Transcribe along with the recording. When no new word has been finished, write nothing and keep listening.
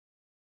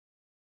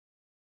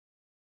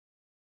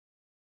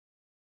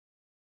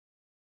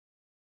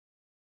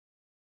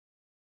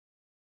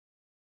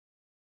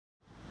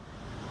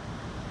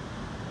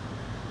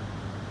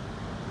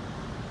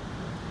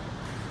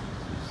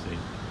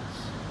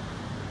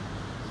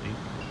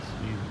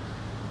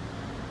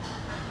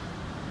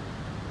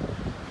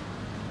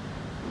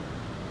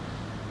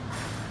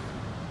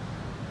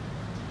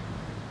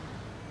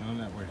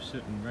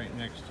sitting right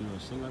next to a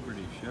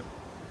celebrity ship.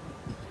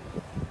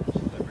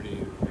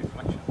 Celebrity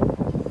reflection. Come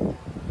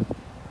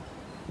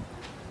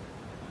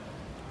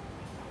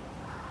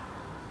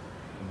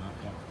out,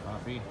 have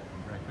coffee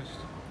and breakfast.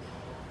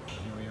 And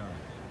here we are.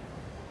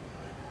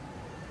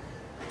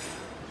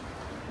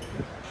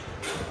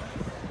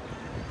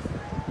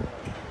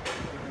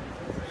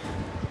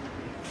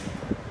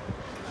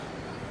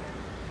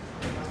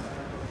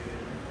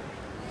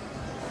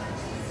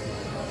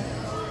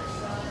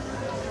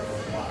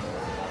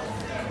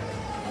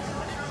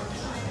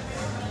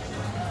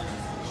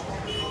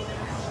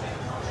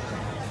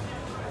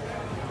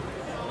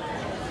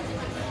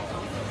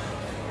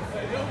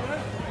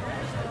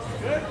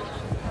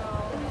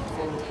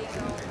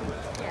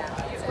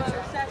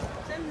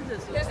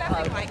 There's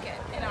nothing like it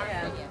in our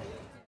opinion.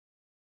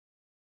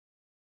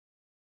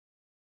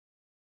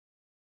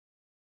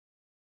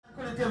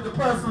 Of the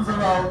persons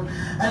around,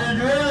 and I'd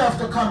really love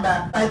to come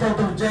back right out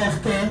of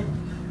JFK.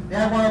 They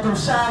have one out of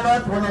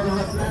Charlotte, one out of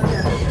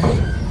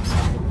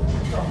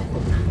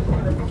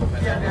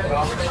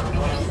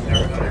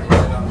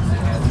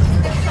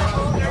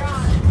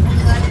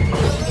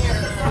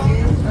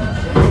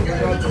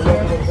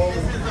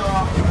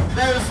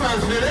very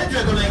first village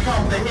we're going to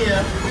encounter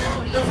here,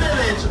 the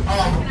village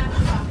of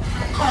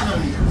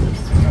Connolly.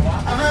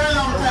 A very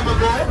long time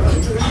ago,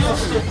 we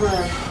used to go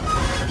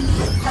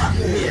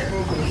cotton here.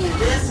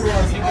 This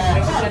was our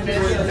cotton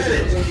growing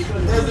village.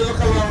 As we look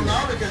around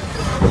now, we can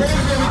this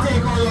is where we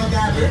take all our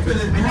garbage,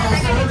 whether it be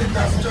household,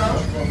 industrial,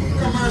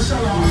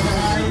 commercial, or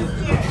otherwise.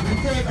 We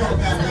take our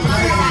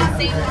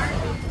garbage.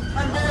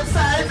 On both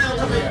sides, a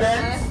little bit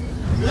dense,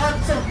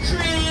 lots of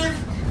trees,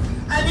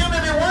 and you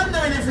may be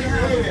wondering if we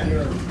have here.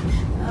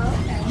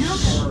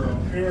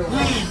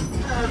 Green,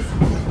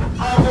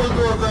 our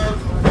bulldozers,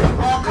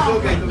 our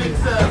concrete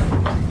mixers,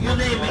 you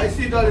name it. I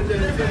see that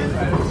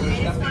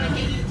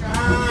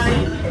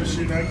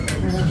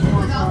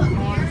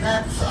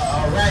that's a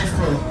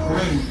rifle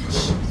range.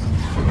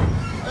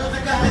 There's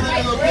a guy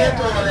that locate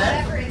over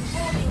there.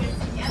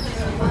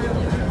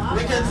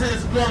 We can see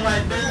it's blown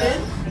like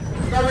building.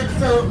 Now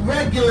it's a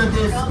regular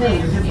day school,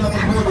 it's not a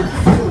boarding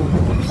school.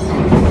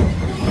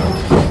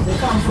 They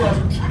come from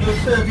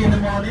 8:30 in the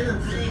morning and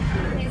see.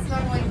 It's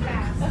not going fast.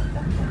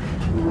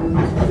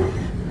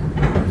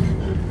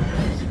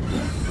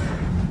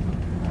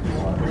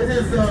 This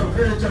is the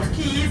village of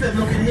Keys, and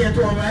looking here to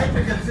our right,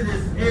 we can see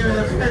this area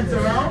that's fenced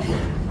around.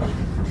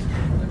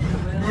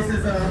 This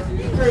is a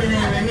plain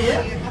area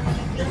here.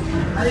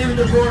 And even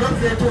the grown-ups,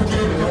 they're too big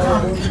to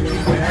come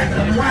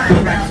and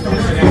wind after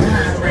working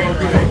time all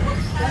day.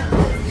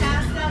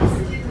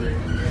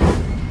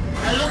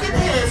 And looking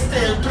here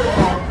still to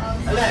our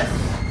left.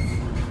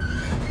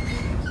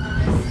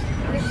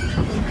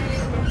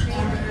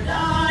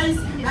 Guys,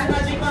 I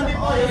got you come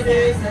before you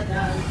days.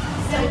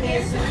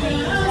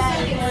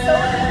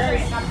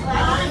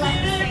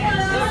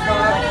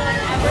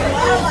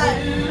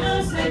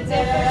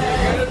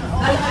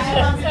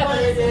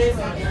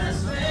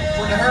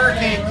 When the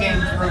hurricane came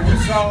through, we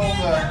saw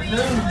the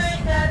news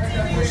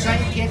where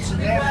St.Kitts and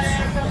Nevis,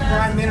 the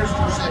Prime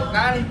Minister said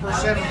 90%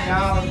 of the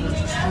island was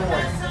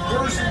destroyed.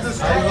 Where's the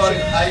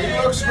destruction? It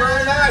looks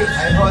very nice. I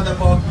heard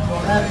about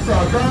that's a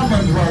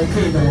Dormant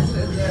volcano,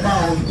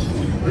 Mount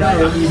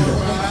Laurelino.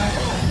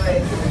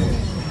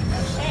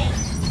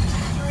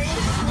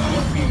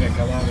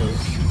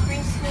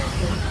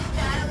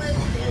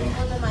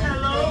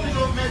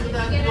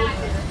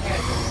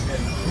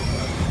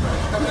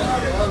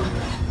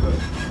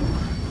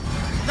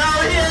 Now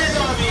here is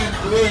our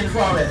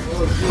rainforest.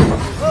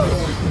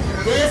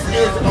 This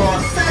is our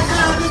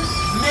second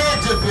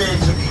major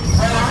bridge,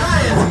 our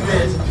highest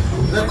bridge,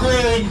 the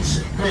Grange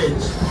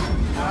Bridge.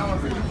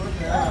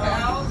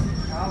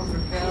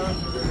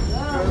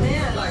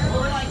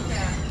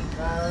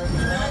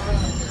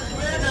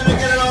 When we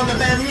get along the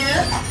bend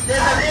here,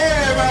 there's an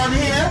area around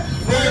here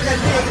where you can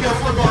take your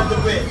foot off the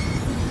bridge.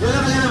 You're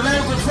going to get a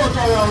very good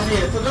photo around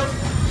here. So just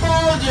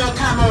hold your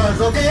cameras,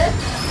 okay?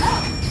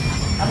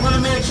 I'm going to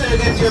make sure you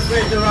get your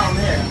bridge around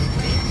here.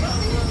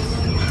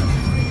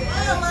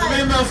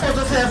 Remember,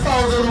 photos say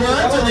 1,000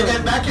 words. When you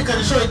get back, you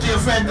can show it to your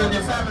friends and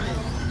your family.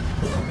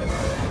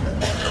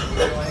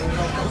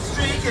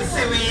 Streak is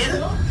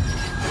seaweed.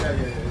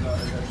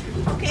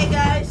 Okay,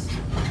 guys.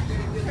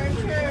 Turn.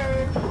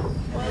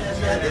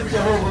 This is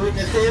Jehovah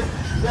Witnesses.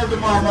 We have the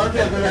Mormons, we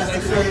have the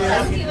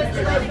Rastafarians, we have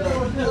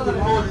the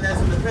Holiness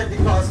and the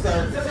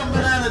Pentecostals. Some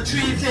banana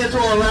trees here to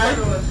our right.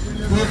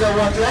 These are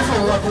what left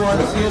of what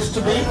once used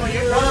to be.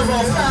 One of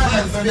our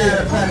farmers'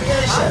 banana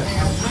plantation.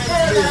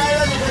 Here in the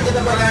island, you can get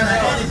a banana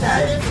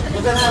anytime. You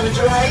can have it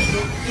right,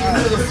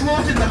 either the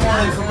fruit in the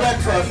morning for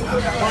breakfast,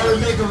 or we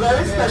make a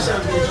very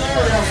special dish.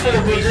 We have 4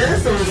 bridges,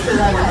 so we still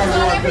have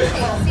another one bridge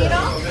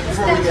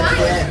before we get to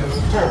the end of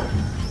the tour.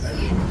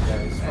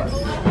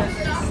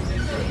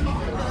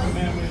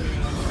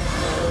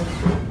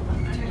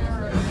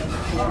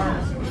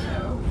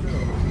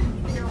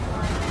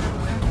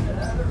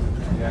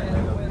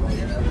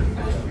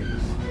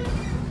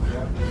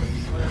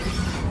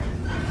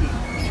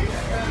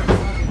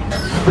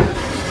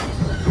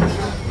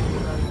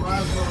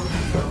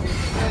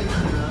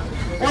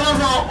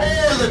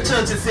 other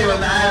churches here on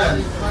the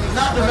island.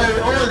 Not the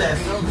very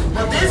oldest,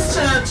 but this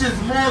church is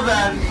more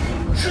than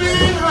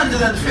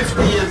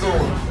 350 years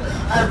old.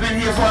 I've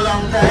been here for a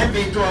long time,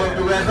 been through all of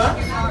the weather,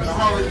 the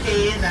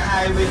hurricane, the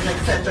high winds,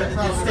 etc. It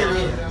is still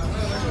here.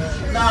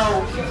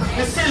 Now,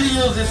 we still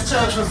use this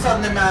church for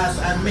Sunday Mass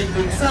and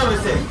midweek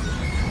services.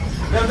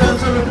 We have done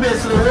some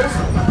replace the roof,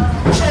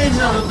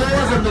 changing all the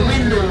doors and the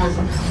windows,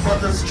 but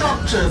the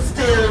structure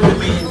still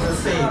remains the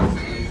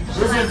same.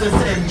 This is the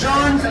St.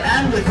 John's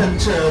Anglican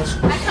Church.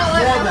 Now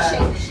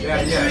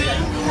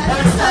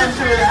it's time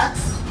to relax.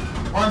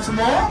 Once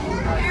more,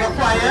 the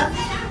choir,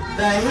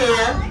 they're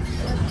here.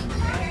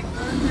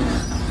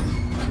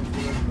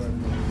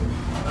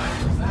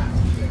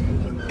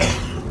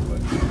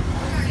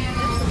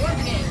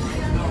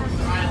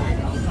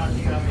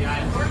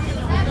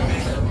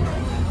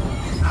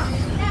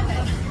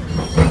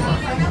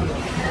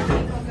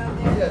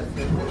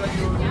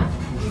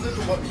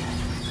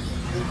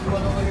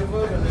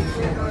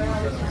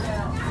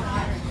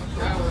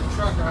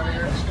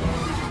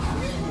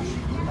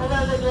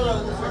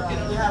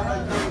 We have a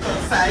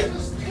site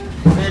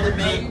where they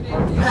make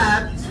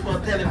pads for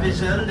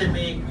television, they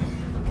make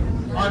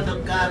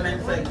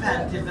undergarments like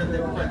panties and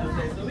them kind of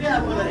things. So we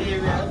have other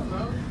areas.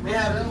 We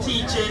have the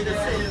teaching that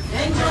says,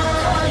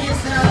 enjoy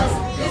yourselves,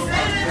 it's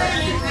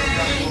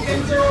anything,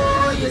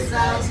 enjoy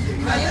yourselves,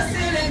 while you're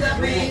still in the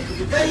brink,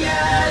 the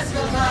years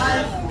go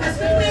by, as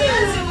quickly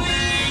as you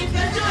wink,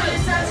 enjoy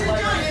yourselves,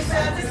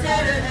 it's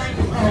anything.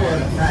 Our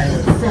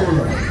night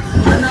solo.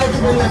 And now to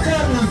bring the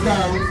curtains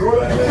down, the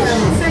choir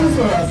will sing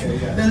for us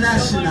the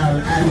national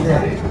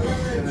anthem.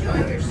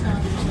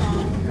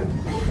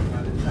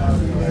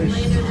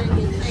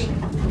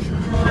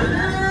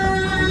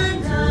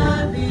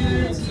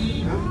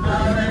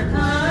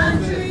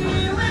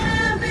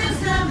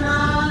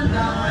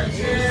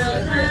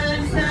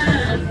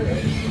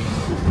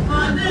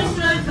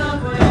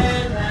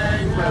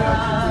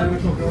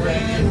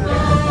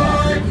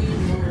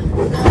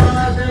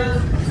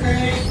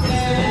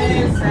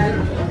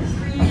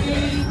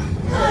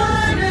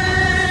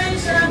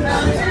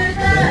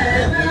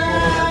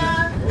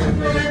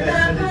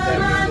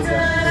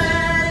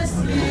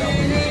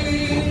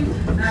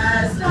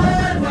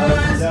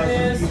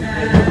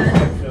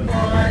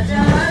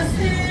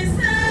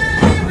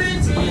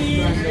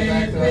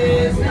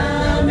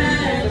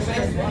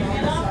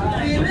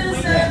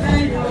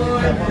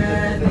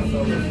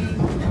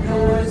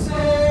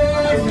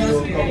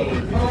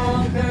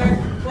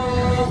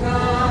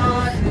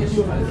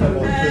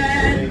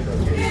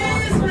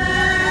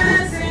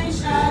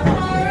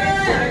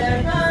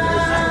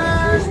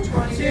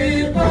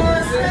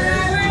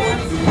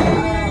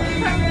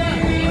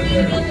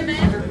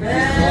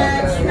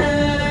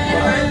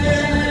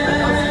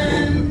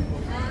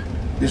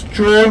 They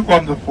strolled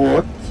from the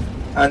fort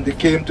and they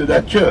came to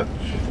that church.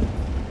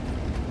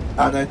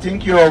 And I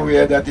think you're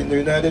aware that in the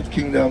United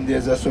Kingdom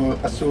there's an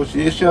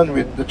association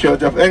with the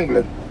Church of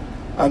England.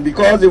 And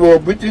because they were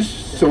British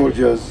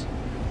soldiers,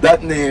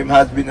 that name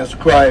has been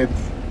ascribed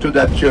to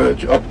that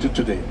church up to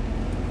today.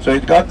 So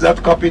it got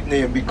that copied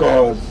name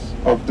because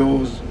of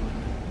those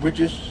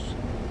British.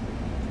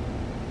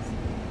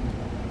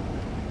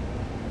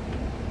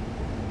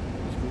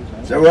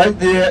 So right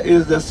there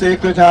is the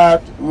Sacred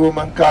Heart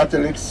Roman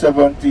Catholic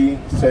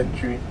 17th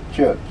century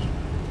church.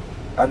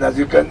 And as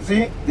you can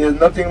see, there's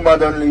nothing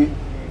modernly,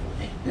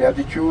 the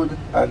attitude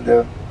and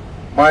the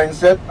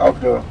mindset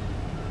of the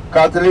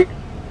Catholic.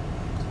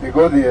 They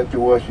go there to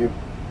worship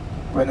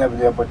whenever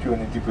the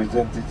opportunity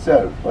presents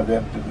itself for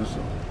them to do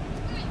so.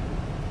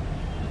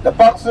 The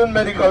Paxton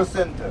Medical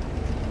Center.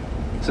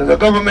 So the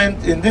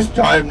government in this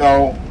time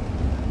now,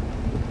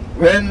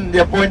 when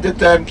the appointed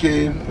time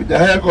came, with the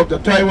help of the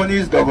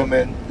Taiwanese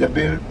government, they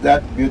built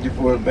that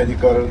beautiful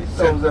medical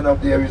center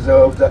of their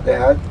reserves that they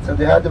had. So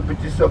they had the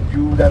British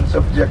subdued and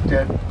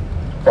subjected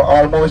for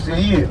almost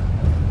a year.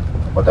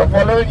 But the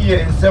following year,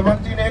 in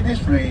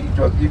 1783, it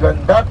was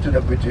given back to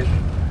the British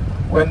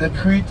when the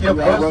Treaty of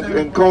Brussels. You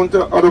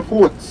encounter other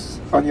forts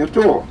on your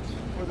tour.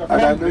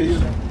 And I know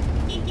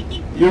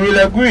you will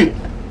agree,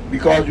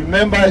 because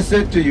remember I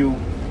said to you,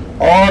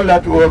 all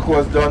that work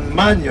was done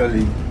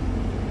manually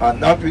and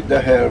not with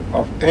the help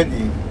of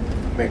any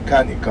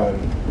mechanical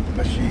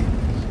machines.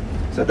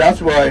 So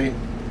that's why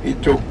he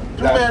took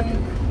that.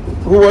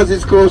 Who was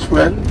his close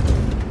friend,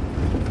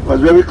 was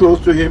very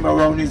close to him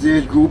around his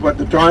age group at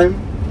the time.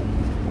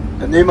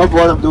 The name of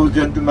one of those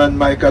gentlemen,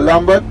 Michael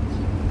Lambert,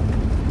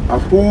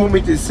 of whom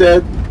it is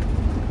said,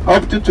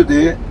 up to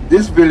today,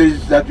 this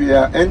village that we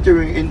are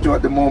entering into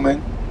at the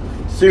moment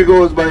still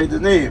goes by the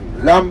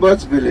name,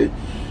 Lambert's Village.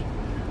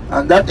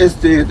 And that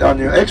estate on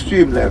your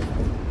extreme left,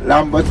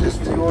 Lambert's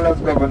estate. As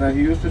governor,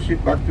 he used to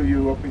ship back to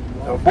Europe.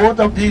 Now, both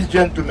of these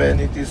gentlemen,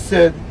 it is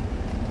said,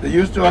 they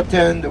used to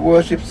attend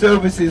worship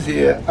services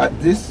here at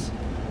this,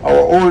 our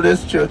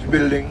oldest church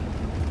building,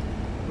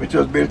 which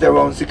was built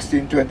around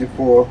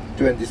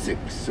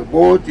 1624-26. So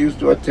both used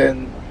to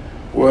attend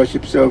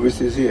worship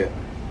services here.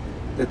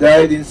 They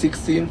died in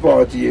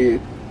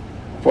 1648,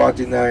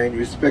 49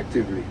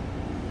 respectively.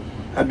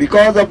 And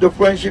because of the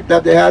friendship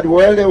that they had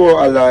while they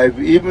were alive,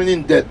 even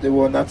in death, they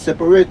were not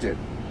separated.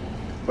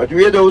 But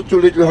where those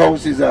two little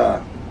houses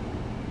are,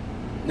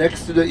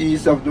 next to the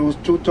east of those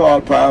two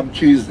tall palm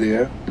trees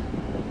there,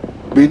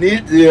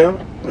 beneath there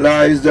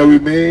lies the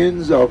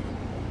remains of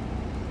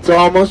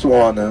Thomas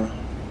Warner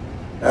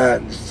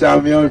and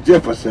Samuel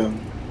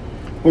Jefferson,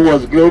 who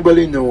was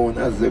globally known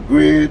as the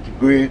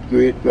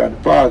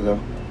great-great-great-grandfather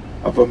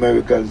of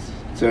America's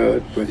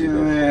third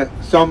president.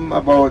 Some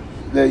about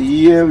the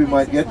year, we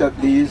might get at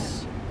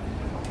least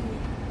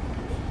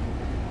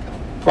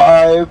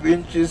 5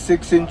 inches,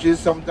 6 inches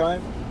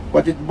sometime,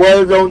 but it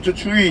boils down to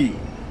 3.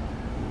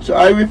 So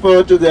I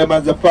refer to them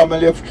as a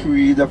family of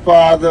 3, the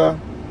father,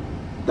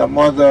 the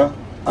mother,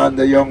 and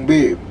the young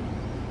babe.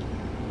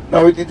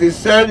 Now it is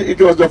said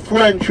it was the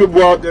French who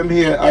brought them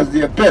here as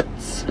their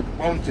pets,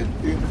 mountain.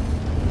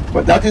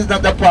 But that is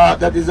not the part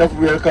that is of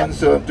real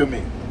concern to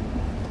me.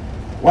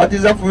 What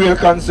is of real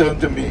concern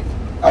to me,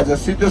 as a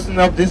citizen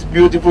of this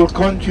beautiful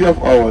country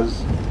of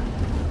ours,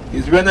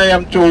 is when I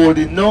am told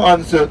in no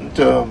uncertain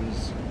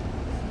terms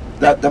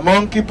that the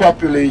monkey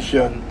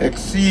population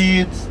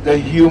exceeds the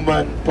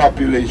human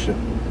population.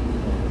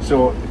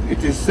 So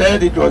it is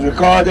said, it was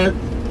recorded,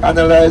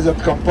 analyzed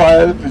and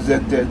compiled,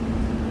 presented,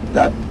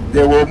 that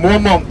there were more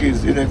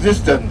monkeys in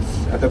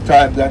existence at the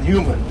time than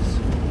humans.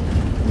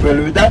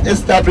 Well, with that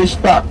established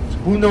fact,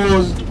 who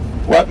knows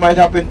what might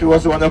happen to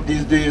us one of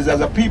these days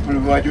as a people. We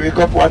might wake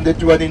up one day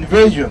to an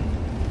invasion,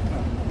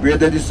 where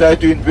they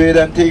decide to invade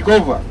and take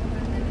over.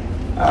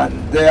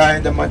 And they are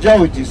in the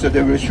majority, so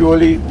they will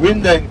surely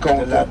win the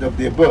encounter, the land of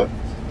their birth.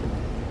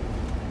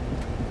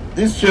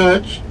 This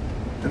church,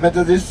 the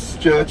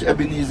Methodist Church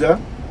Ebenezer,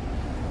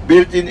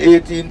 built in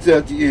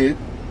 1838,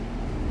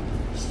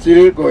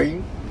 still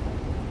going.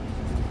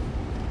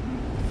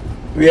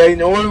 We are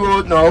in Old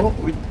Road now,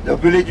 with the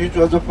village which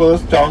was the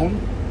first town.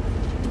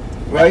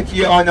 Right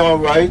here on our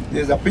right,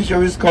 there's a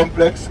fisheries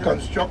complex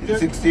constructed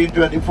in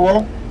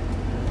 1624.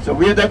 So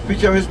where that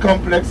fisheries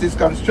complex is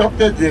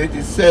constructed, there it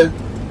is said,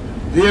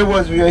 there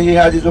was where he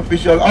had his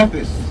official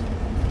office.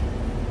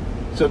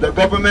 So the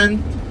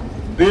government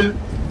built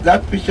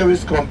that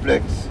fisheries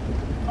complex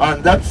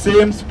on that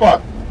same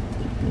spot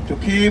to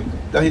keep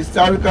the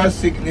historical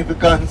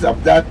significance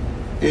of that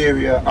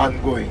area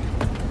ongoing.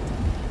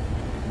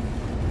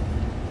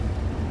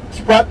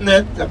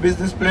 Spratnet, a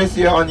business place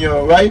here on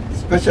your right,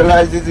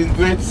 specializes in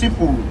great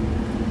seafood.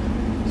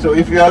 So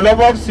if you're a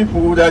lover of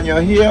seafood and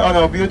you're here on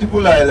our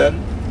beautiful island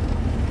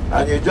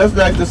and you just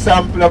like to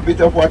sample a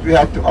bit of what we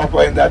have to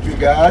offer in that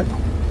regard,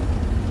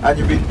 and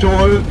you've been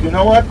told, you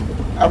know what,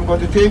 I'm going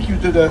to take you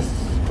to the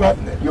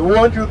Spratnet, you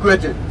won't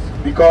regret it,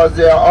 because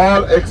they are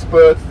all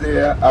experts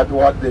there at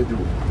what they do.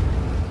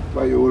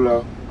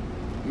 Viola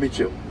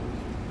Mitchell.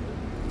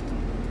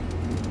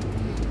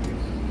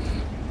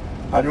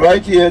 And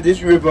right here,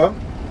 this river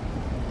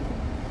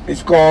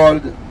is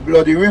called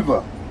Bloody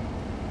River,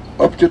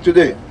 up to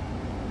today.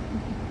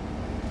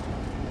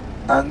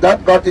 And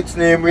that got its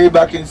name way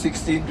back in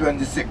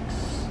 1626.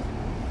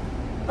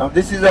 Now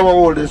this is our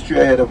oldest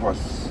tree ahead of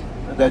us,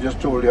 that I just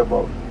told you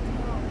about.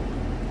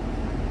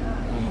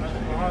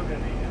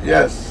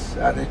 Yes,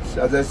 and it's,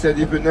 as I said,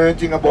 if you know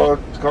anything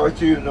about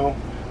culture, you know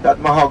that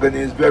mahogany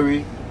is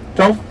very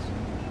tough.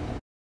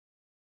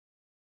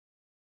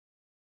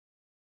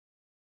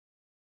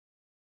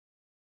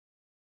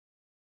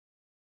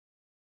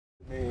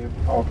 Name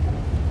of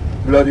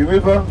Bloody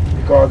River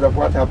because of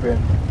what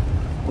happened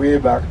way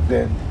back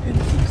then in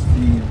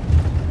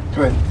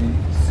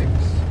 1626.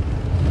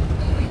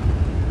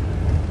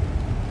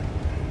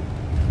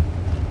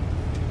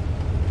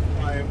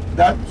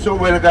 That so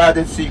well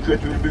guarded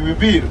secret will be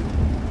revealed.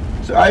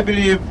 So I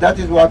believe that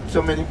is what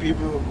so many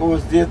people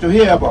goes there to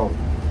hear about.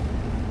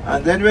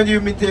 And then when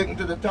you've been taken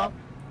to the top,